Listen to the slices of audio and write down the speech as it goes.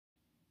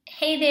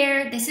Hey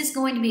there, this is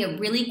going to be a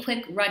really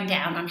quick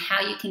rundown on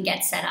how you can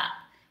get set up.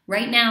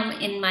 Right now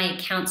in my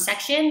account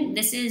section,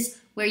 this is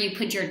where you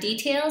put your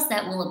details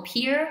that will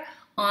appear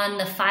on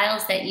the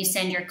files that you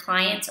send your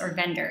clients or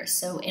vendors.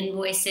 So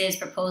invoices,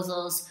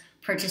 proposals,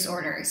 purchase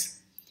orders.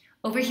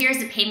 Over here is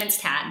the payments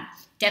tab.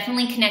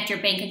 Definitely connect your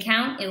bank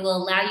account. It will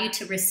allow you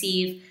to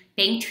receive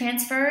bank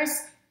transfers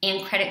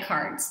and credit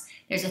cards.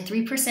 There's a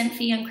 3%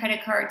 fee on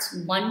credit cards,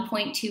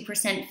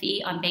 1.2%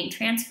 fee on bank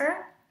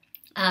transfer.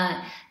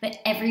 But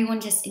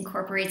everyone just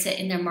incorporates it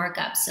in their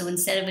markup. So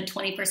instead of a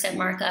 20%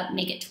 markup,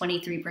 make it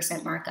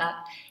 23% markup.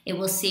 It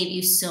will save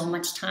you so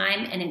much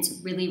time, and it's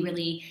really,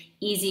 really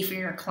easy for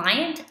your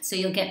client, so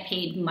you'll get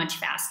paid much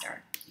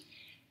faster.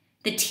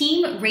 The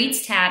team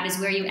rates tab is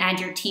where you add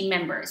your team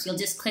members. You'll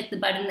just click the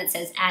button that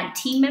says add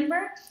team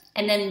member,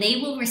 and then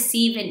they will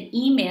receive an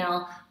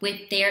email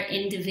with their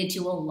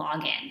individual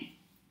login.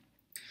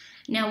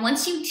 Now,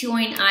 once you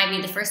join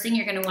Ivy, the first thing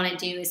you're going to want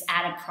to do is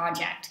add a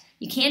project.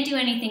 You can't do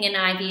anything in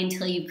Ivy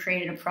until you've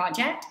created a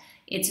project.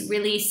 It's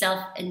really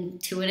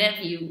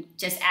self-intuitive. You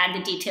just add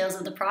the details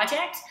of the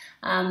project.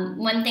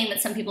 One thing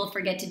that some people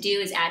forget to do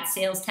is add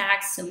sales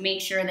tax, so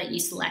make sure that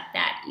you select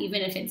that,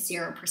 even if it's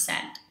 0%.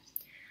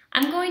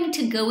 I'm going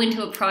to go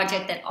into a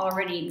project that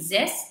already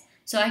exists,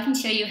 so I can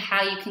show you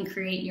how you can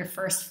create your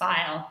first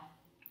file.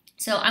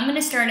 So I'm going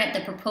to start at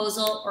the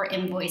proposal or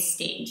invoice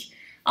stage.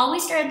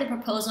 Always start at the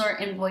proposal or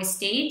invoice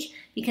stage,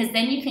 because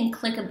then you can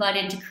click a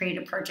button to create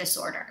a purchase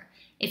order.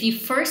 If you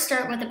first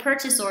start with a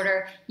purchase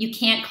order, you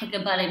can't click a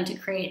button to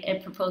create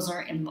a proposal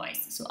or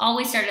invoice. So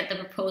always start at the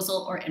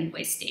proposal or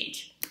invoice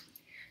stage.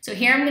 So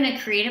here I'm going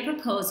to create a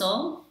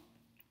proposal.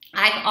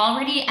 I've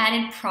already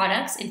added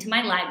products into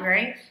my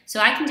library, so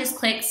I can just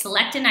click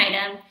select an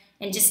item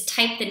and just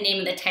type the name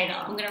of the title.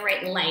 I'm going to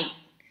write light,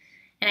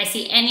 and I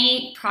see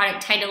any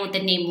product title with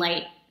the name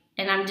light,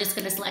 and I'm just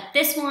going to select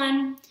this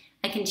one.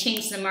 I can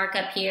change the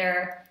markup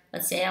here.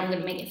 Let's say I'm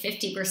going to make it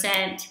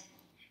 50%.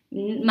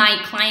 My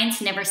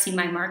clients never see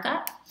my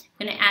markup.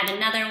 I'm going to add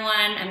another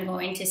one. I'm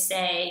going to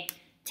say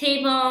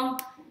table.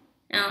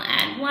 I'll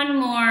add one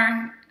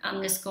more.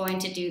 I'm just going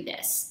to do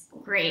this.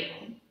 Great.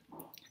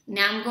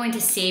 Now I'm going to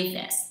save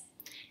this.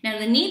 Now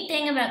the neat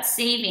thing about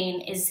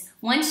saving is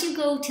once you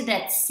go to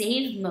that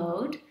save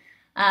mode,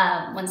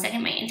 one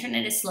second, my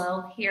internet is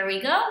slow. Here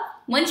we go.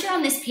 Once you're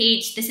on this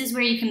page, this is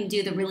where you can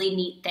do the really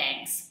neat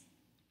things.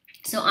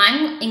 So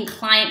I'm in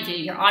client view.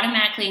 You're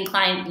automatically in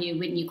client view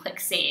when you click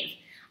save.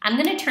 I'm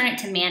going to turn it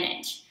to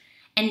manage.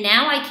 And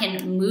now I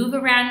can move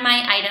around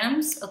my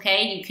items,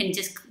 okay? You can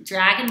just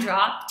drag and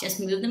drop,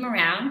 just move them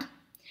around.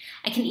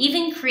 I can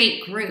even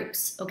create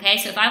groups, okay?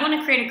 So if I want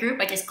to create a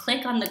group, I just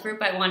click on the group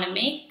I want to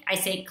make. I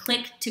say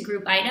click to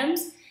group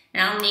items,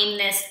 and I'll name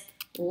this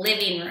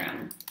living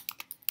room.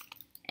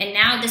 And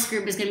now this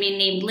group is going to be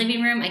named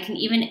living room. I can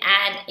even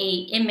add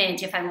an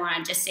image if I want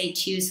to just say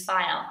choose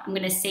file. I'm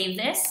going to save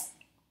this.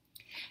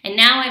 And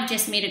now I've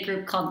just made a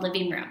group called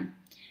living room.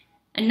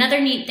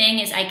 Another neat thing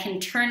is I can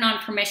turn on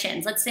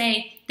permissions. Let's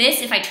say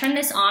this, if I turn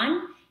this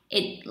on,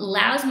 it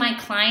allows my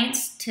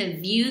clients to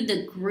view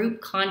the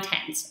group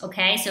contents,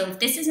 okay? So if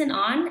this isn't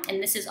on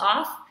and this is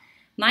off,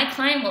 my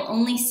client will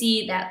only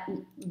see that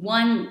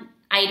one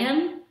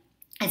item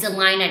as a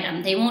line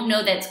item. They won't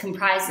know that it's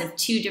comprised of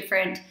two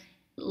different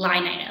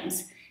line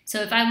items.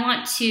 So if I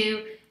want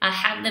to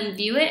have them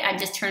view it, I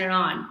just turn it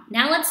on.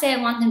 Now let's say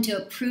I want them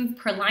to approve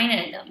per line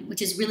item,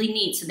 which is really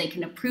neat, so they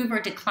can approve or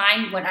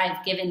decline what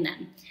I've given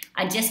them.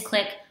 I just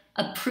click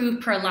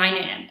approve per line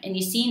item, and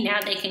you see now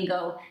they can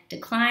go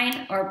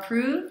decline or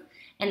approve,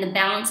 and the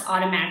balance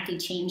automatically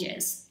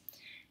changes.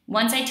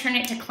 Once I turn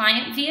it to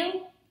client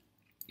view,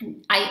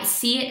 I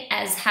see it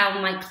as how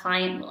my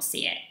client will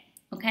see it,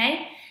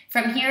 okay?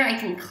 From here, I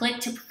can click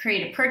to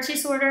create a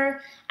purchase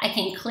order, I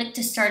can click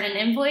to start an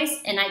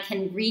invoice, and I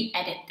can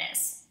re-edit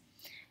this.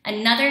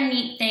 Another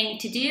neat thing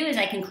to do is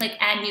I can click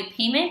add new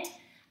payment.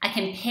 I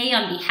can pay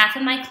on behalf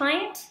of my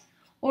client,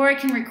 or I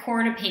can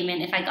record a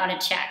payment if I got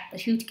a check.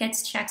 But who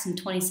gets checks in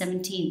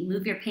 2017?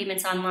 Move your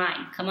payments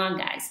online. Come on,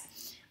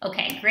 guys.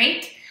 Okay,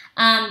 great.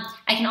 I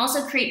can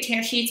also create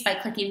tear sheets by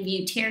clicking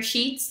view tear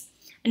sheets.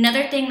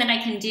 Another thing that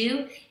I can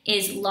do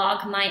is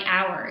log my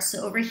hours.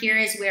 So over here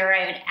is where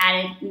I would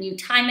add a new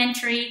time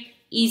entry,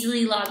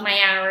 easily log my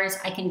hours.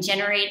 I can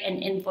generate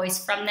an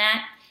invoice from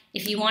that.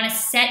 If you want to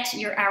set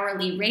your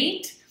hourly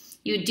rate,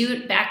 you would do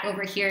it back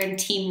over here in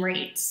team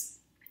rates.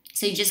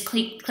 So you just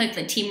click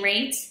the team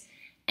rates,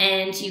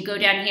 and you go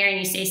down here and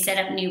you say set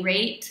up new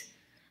rate,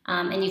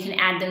 and you can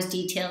add those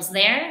details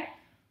there.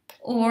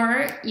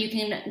 Or you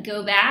can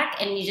go back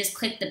and you just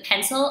click the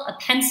pencil. A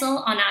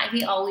pencil on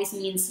Ivy always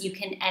means you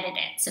can edit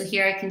it. So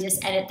here I can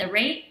just edit the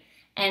rate,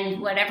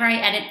 and whatever I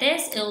edit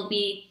this, it will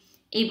be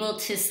able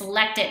to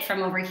select it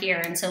from over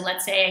here. And so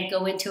let's say I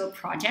go into a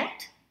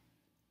project,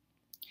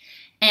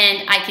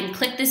 and I can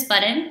click this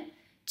button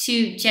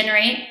to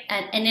generate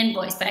an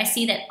invoice, but I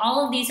see that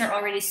all of these are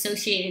already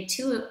associated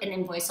to an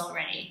invoice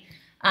already.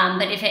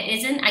 But if it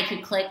isn't, I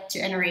could click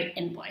generate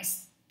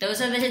invoice.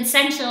 Those are the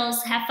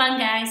essentials. Have fun,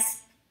 guys.